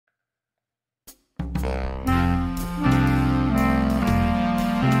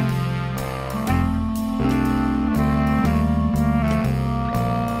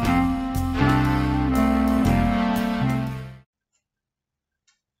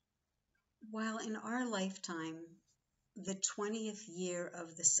While in our lifetime, the 20th year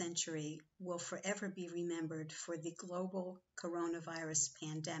of the century will forever be remembered for the global coronavirus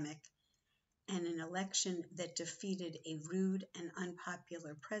pandemic and an election that defeated a rude and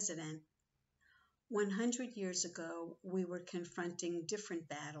unpopular president, 100 years ago we were confronting different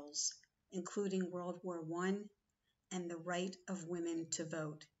battles, including World War I and the right of women to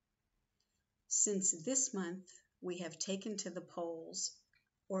vote. Since this month we have taken to the polls,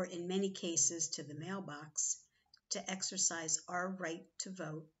 or in many cases to the mailbox, to exercise our right to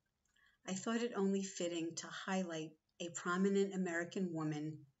vote, I thought it only fitting to highlight a prominent American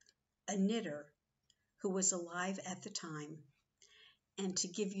woman, a knitter, who was alive at the time, and to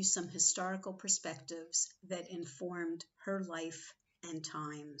give you some historical perspectives that informed her life and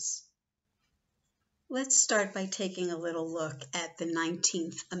times. Let's start by taking a little look at the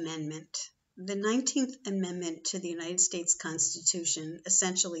 19th Amendment. The 19th Amendment to the United States Constitution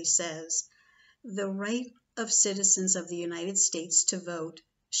essentially says, "The right of citizens of the United States to vote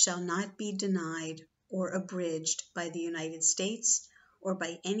shall not be denied or abridged by the United States or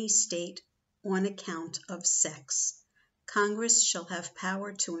by any state on account of sex. Congress shall have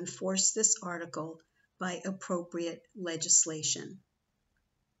power to enforce this article by appropriate legislation."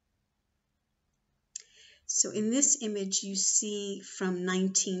 So in this image you see from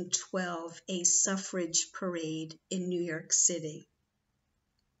 1912 a suffrage parade in New York City.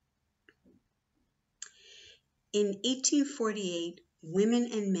 In 1848,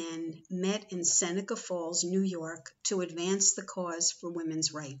 women and men met in Seneca Falls, New York, to advance the cause for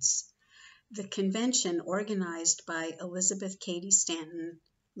women's rights. The convention, organized by Elizabeth Cady Stanton,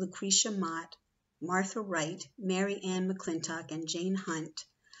 Lucretia Mott, Martha Wright, Mary Ann McClintock, and Jane Hunt,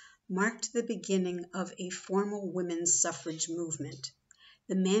 marked the beginning of a formal women's suffrage movement.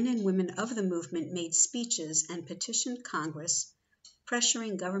 The men and women of the movement made speeches and petitioned Congress,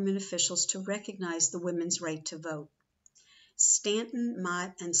 pressuring government officials to recognize the women's right to vote. Stanton,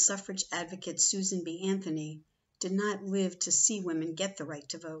 Mott, and suffrage advocate Susan B. Anthony did not live to see women get the right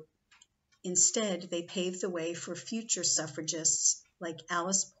to vote. Instead, they paved the way for future suffragists like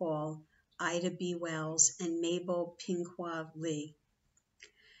Alice Paul, Ida B. Wells, and Mabel Pinqua Lee.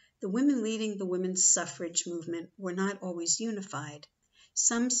 The women leading the women's suffrage movement were not always unified.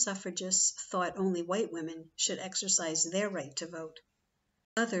 Some suffragists thought only white women should exercise their right to vote.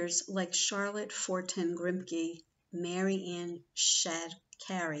 Others, like Charlotte Forten Grimke, Mary Ann Shadd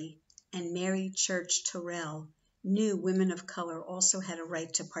Cary, and Mary Church Terrell, knew women of color also had a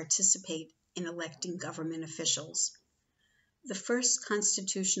right to participate in electing government officials. The first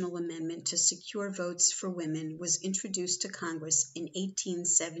constitutional amendment to secure votes for women was introduced to Congress in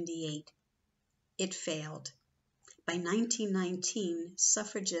 1878. It failed. By 1919,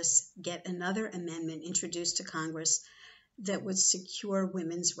 suffragists get another amendment introduced to Congress that would secure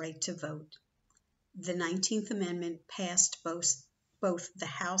women's right to vote. The 19th Amendment passed both the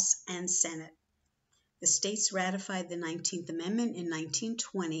House and Senate. The states ratified the 19th Amendment in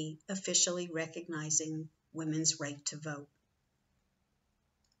 1920, officially recognizing women's right to vote.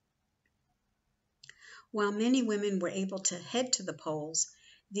 While many women were able to head to the polls,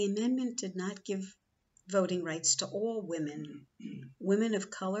 the amendment did not give voting rights to all women. Women of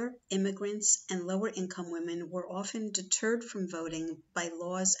color, immigrants, and lower-income women were often deterred from voting by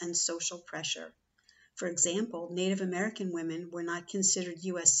laws and social pressure. For example, Native American women were not considered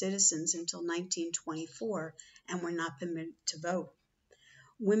U.S. citizens until 1924 and were not permitted to vote.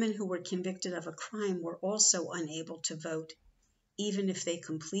 Women who were convicted of a crime were also unable to vote, even if they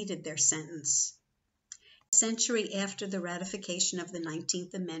completed their sentence. A century after the ratification of the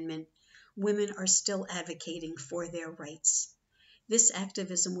 19th Amendment, women are still advocating for their rights. This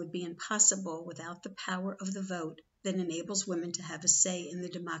activism would be impossible without the power of the vote that enables women to have a say in the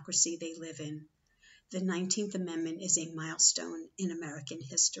democracy they live in. The 19th Amendment is a milestone in American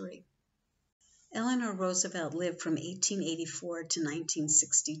history. Eleanor Roosevelt lived from 1884 to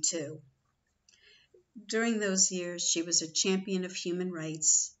 1962. During those years, she was a champion of human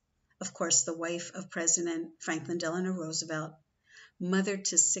rights, of course, the wife of President Franklin Delano Roosevelt, mother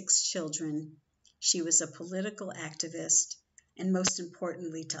to 6 children. She was a political activist, and most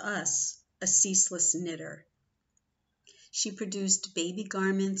importantly to us, a ceaseless knitter. She produced baby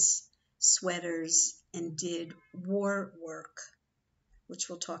garments, sweaters, and did war work, which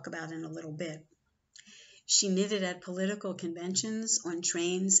we'll talk about in a little bit. She knitted at political conventions, on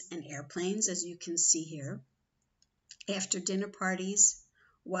trains and airplanes, as you can see here, after dinner parties,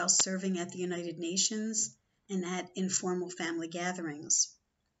 while serving at the United Nations, and at informal family gatherings.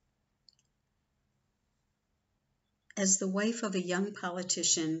 As the wife of a young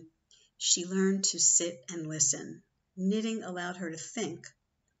politician, she learned to sit and listen. Knitting allowed her to think.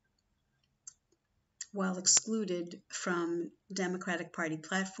 while excluded from Democratic Party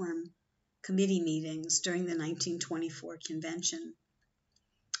platform committee meetings during the 1924 convention.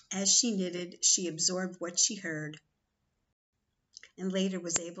 As she knitted, she absorbed what she heard and later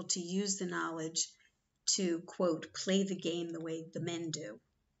was able to use the knowledge to, quote, play the game the way the men do.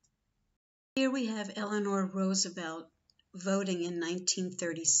 Here we have Eleanor Roosevelt voting in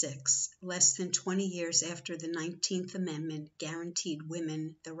 1936, less than 20 years after the 19th Amendment guaranteed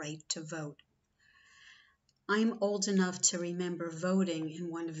women the right to vote. I'm old enough to remember voting in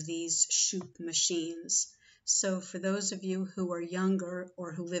one of these Shoop machines. So for those of you who are younger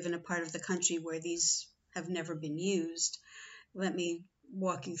or who live in a part of the country where these have never been used, let me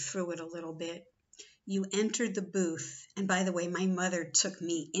walk you through it a little bit. You entered the booth, and by the way, my mother took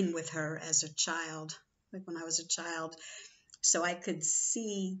me in with her as a child, like when I was a child, so I could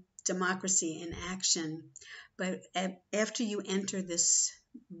see democracy in action. But after you enter this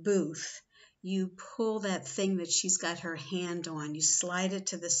booth, you pull that thing that she's got her hand on, you slide it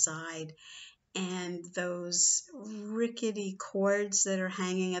to the side, and those rickety cords that are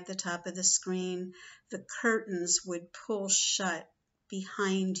hanging at the top of the screen, the curtains would pull shut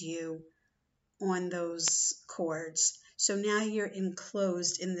behind you on those cords. So now you're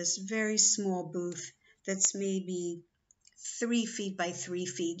enclosed in this very small booth that's maybe 3 feet by 3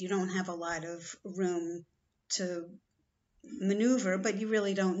 feet. You don't have a lot of room to maneuver, but you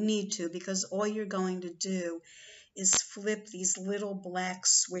really don't need to, because all you're going to do is flip these little black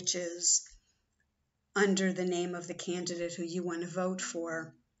switches under the name of the candidate who you want to vote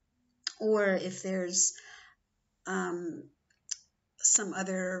for. Or if there's some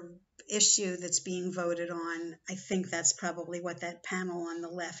other issue that's being voted on, I think that's probably what that panel on the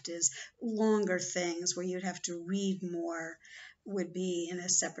left is. Longer things where you'd have to read more would be in a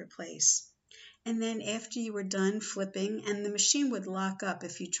separate place. And then after you were done flipping, and the machine would lock up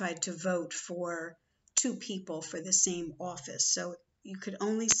if you tried to vote for 2 people for the same office. So you could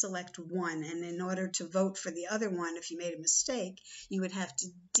only select one, and in order to vote for the other one, if you made a mistake, you would have to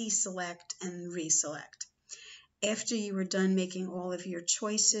deselect and reselect. After you were done making all of your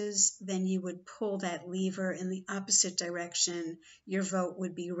choices, then you would pull that lever in the opposite direction. Your vote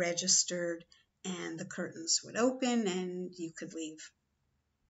would be registered, and the curtains would open, and you could leave.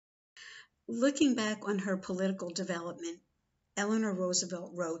 Looking back on her political development, Eleanor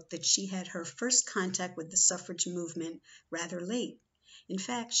Roosevelt wrote that she had her first contact with the suffrage movement rather late. In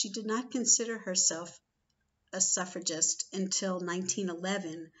fact, she did not consider herself a suffragist until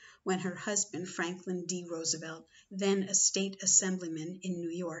 1911, when her husband, Franklin D. Roosevelt, then a state assemblyman in New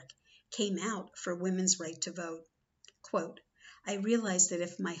York, came out for women's right to vote. Quote, "I realized that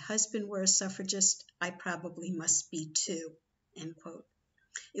if my husband were a suffragist, I probably must be too." End quote.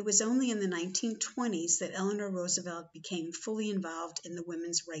 It was only in the 1920s that Eleanor Roosevelt became fully involved in the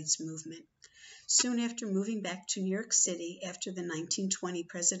women's rights movement. Soon after moving back to New York City after the 1920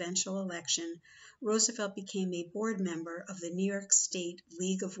 presidential election, Roosevelt became a board member of the New York State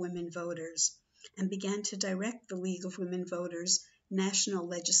League of Women Voters and began to direct the League of Women Voters National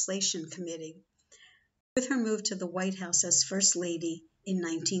Legislation Committee. With her move to the White House as First Lady in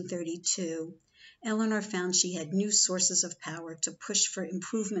 1932, Eleanor found she had new sources of power to push for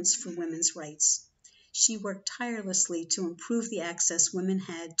improvements for women's rights. She worked tirelessly to improve the access women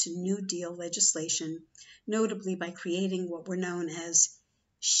had to New Deal legislation, notably by creating what were known as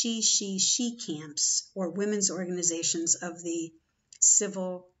she camps, or women's organizations of the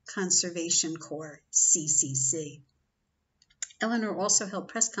Civil Conservation Corps, CCC. Eleanor also held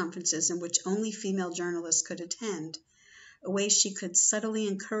press conferences in which only female journalists could attend, a way she could subtly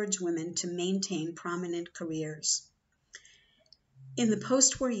encourage women to maintain prominent careers. In the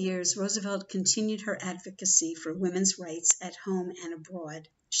post-war years, Roosevelt continued her advocacy for women's rights at home and abroad.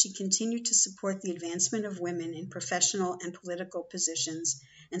 She continued to support the advancement of women in professional and political positions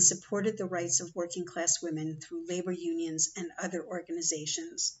and supported the rights of working-class women through labor unions and other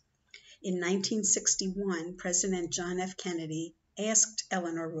organizations. In 1961, President John F. Kennedy asked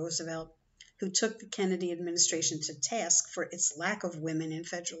Eleanor Roosevelt, who took the Kennedy administration to task for its lack of women in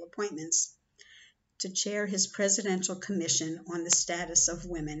federal appointments, to chair his Presidential Commission on the Status of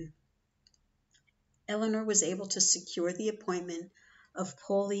Women. Eleanor was able to secure the appointment of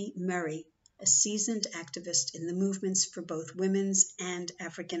Pauli Murray, a seasoned activist in the movements for both women's and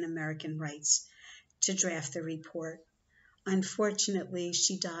African American rights, to draft the report. Unfortunately,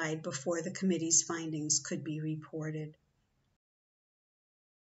 she died before the committee's findings could be reported.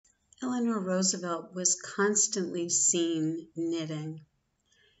 Eleanor Roosevelt was constantly seen knitting.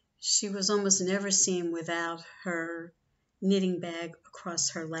 She was almost never seen without her knitting bag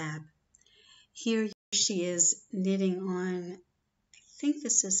across her lap. Here she is knitting on, I think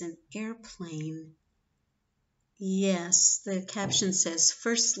this is an airplane. Yes, the caption says,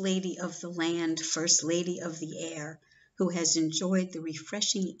 First Lady of the Land, First Lady of the Air, who has enjoyed the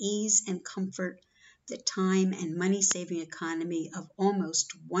refreshing ease and comfort, the time and money-saving economy of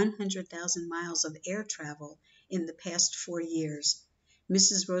almost 100,000 miles of air travel in the past 4 years.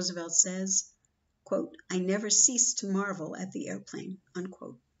 Mrs. Roosevelt says, quote, I never cease to marvel at the airplane,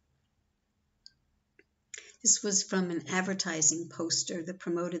 unquote. This was from an advertising poster that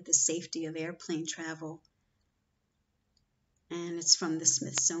promoted the safety of airplane travel, and it's from the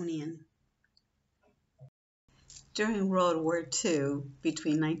Smithsonian. During World War II,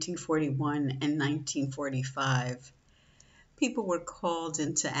 between 1941 and 1945, people were called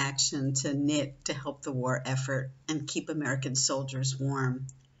into action to knit to help the war effort and keep American soldiers warm.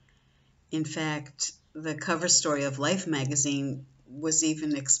 In fact, the cover story of Life magazine was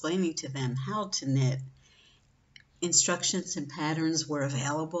even explaining to them how to knit. Instructions and patterns were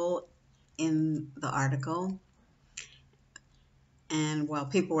available in the article. And while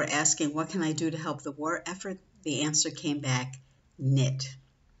people were asking, what can I do to help the war effort? The answer came back, knit.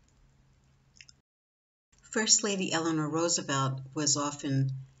 First Lady Eleanor Roosevelt was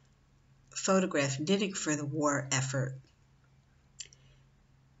often photographed knitting for the war effort.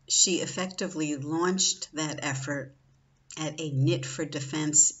 She effectively launched that effort at a Knit for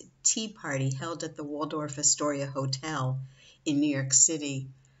Defense tea party held at the Waldorf Astoria Hotel in New York City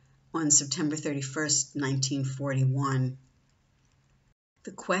on September 31st, 1941.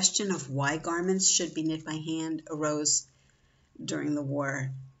 The question of why garments should be knit by hand arose during the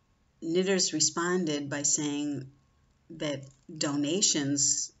war. Knitters responded by saying that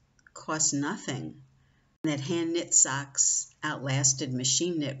donations cost nothing, and that hand-knit socks outlasted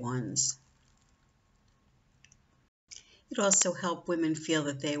machine-knit ones. It also helped women feel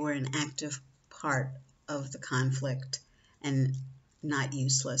that they were an active part of the conflict and not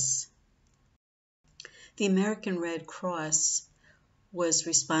useless. The American Red Cross was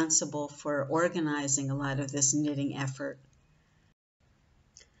responsible for organizing a lot of this knitting effort.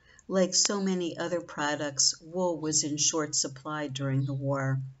 Like so many other products, wool was in short supply during the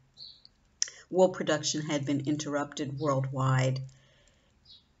war. Wool production had been interrupted worldwide.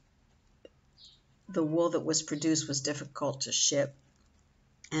 The wool that was produced was difficult to ship,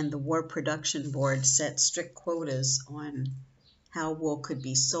 and the War Production Board set strict quotas on how wool could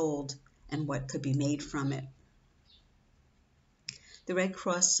be sold and what could be made from it. The Red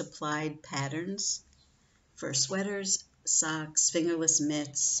Cross supplied patterns for sweaters, socks, fingerless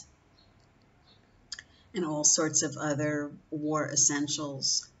mitts, and all sorts of other war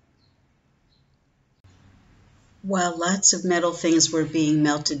essentials. While lots of metal things were being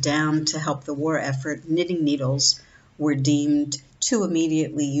melted down to help the war effort, knitting needles were deemed too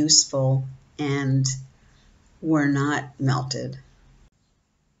immediately useful and were not melted.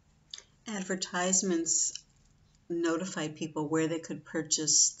 Advertisements notified people where they could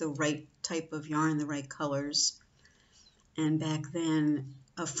purchase the right type of yarn, the right colors. And back then,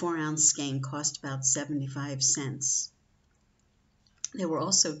 a 4-ounce skein cost about 75 cents. They were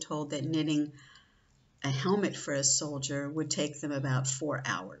also told that knitting a helmet for a soldier would take them about 4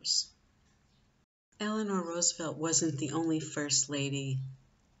 hours. Eleanor Roosevelt wasn't the only First Lady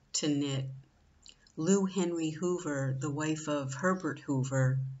to knit. Lou Henry Hoover, the wife of Herbert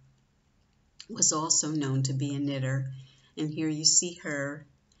Hoover, was also known to be a knitter. And here you see her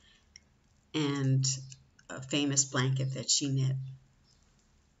and a famous blanket that she knit.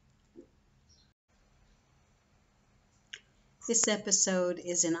 This episode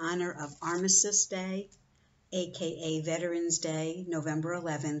is in honor of Armistice Day, aka Veterans Day, November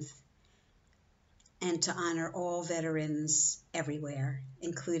 11th, and to honor all veterans everywhere,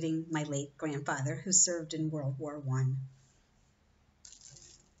 including my late grandfather who served in World War I.